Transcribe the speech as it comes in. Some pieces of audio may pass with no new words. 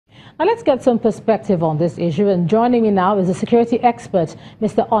Now let's get some perspective on this issue, and joining me now is a security expert,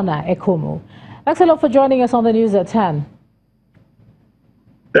 Mr. Ona Ekomu. Thanks a lot for joining us on the news at 10.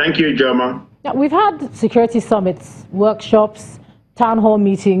 Thank you, Jama. Now, we've had security summits, workshops, town hall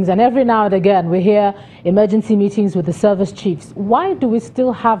meetings, and every now and again we hear emergency meetings with the service chiefs. Why do we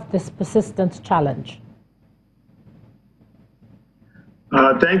still have this persistent challenge?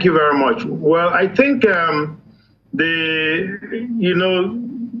 Thank you very much. Well, I think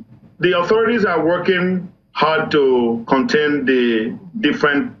the authorities are working hard to contain the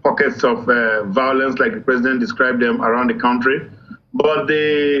different pockets of violence, like the president described them, around the country. But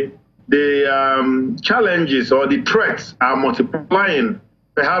the challenges or the threats are multiplying,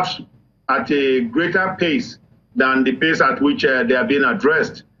 perhaps at a greater pace than the pace at which they are being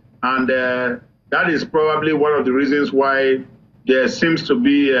addressed. And that is probably one of the reasons why there seems to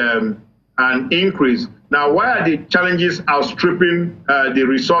be an increase. Now, why are the challenges outstripping the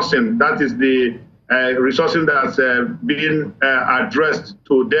resourcing? That is the resourcing that's being addressed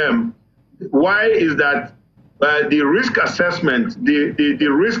to them. Why is that? The risk assessment, the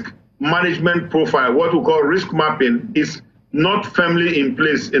risk management profile, what we call risk mapping, is not firmly in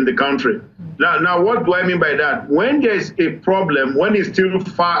place in the country. Now, what do I mean by that? When there is a problem, when it's still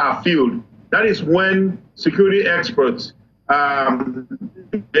far afield, that is when security experts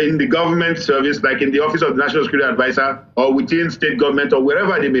in the government service, like in the Office of the National Security Advisor or within state government or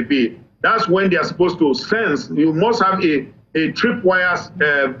wherever they may be, that's when they are supposed to sense. You must have a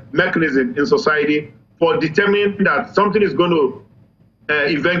tripwire mechanism in society for determining that something is going to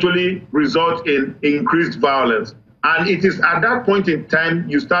eventually result in increased violence. And it is at that point in time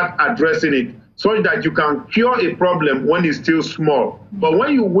you start addressing it so that you can cure a problem when it's still small. But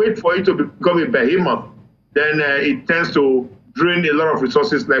when you wait for it to become a behemoth, then it tends to drain a lot of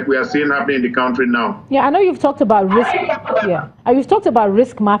resources, like we are seeing happening in the country now. Yeah, I know you've talked about risk. Yeah, you've talked about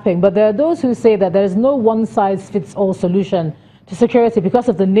risk mapping, but there are those who say that there is no one-size-fits-all solution to security because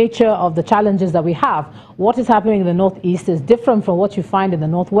of the nature of the challenges that we have. What is happening in the Northeast is different from what you find in the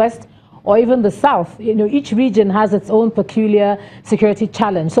Northwest or even the South. You know, each region has its own peculiar security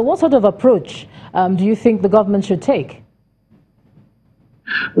challenge. So what sort of approach do you think the government should take?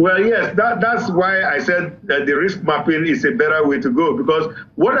 Well, yes, that's why I said that the risk mapping is a better way to go, because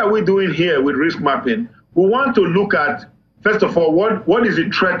what are we doing here with risk mapping? We want to look at, first of all, what is the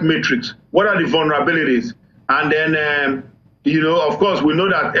threat matrix? What are the vulnerabilities? And then, of course, we know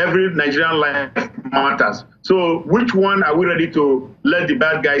that every Nigerian life matters. So which one are we ready to let the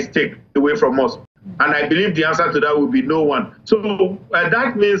bad guys take away from us? And I believe the answer to that will be no one. So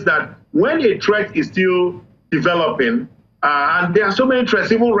that means that when a threat is still developing, and there are so many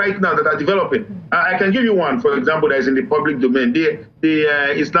threats even right now that are developing. I can give you one, for example, that is in the public domain. The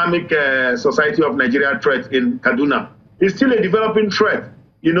Islamic Society of Nigeria threat in Kaduna is still a developing threat,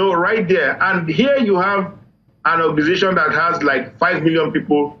 right there. And here you have an organization that has like 5 million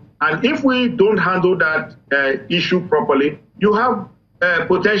people. And if we don't handle that issue properly, you have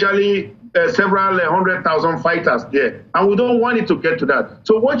potentially several 100,000 fighters there. And we don't want it to get to that.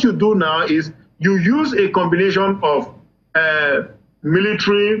 So what you do now is you use a combination of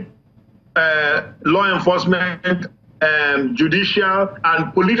military, law enforcement, judicial,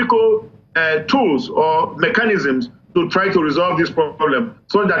 and political tools or mechanisms to try to resolve this problem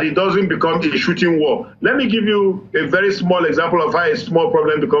so that it doesn't become a shooting war. Let me give you a very small example of how a small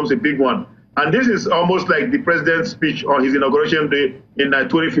problem becomes a big one. And this is almost like the president's speech on his inauguration day in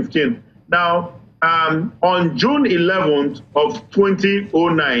 2015. Now, on June 11th of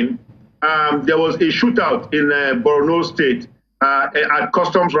 2009, there was a shootout in Borno State at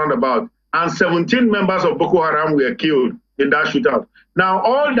Customs Roundabout, and 17 members of Boko Haram were killed in that shootout. Now,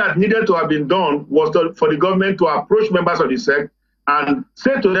 all that needed to have been done was for the government to approach members of the sect and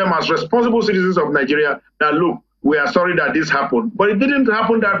say to them as responsible citizens of Nigeria that, look, we are sorry that this happened. But it didn't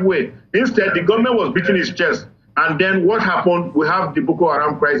happen that way. Instead, the government was beating its chest. And then what happened? We have the Boko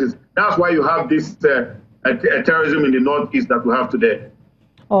Haram crisis. That's why you have this terrorism in the Northeast that we have today.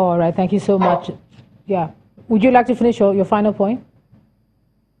 All right, thank you so much. Yeah. Would you like to finish your final point?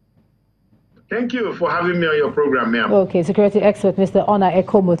 Thank you for having me on your program, ma'am. Okay, security expert, Mr. Ona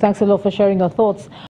Ekomu. Thanks a lot for sharing your thoughts.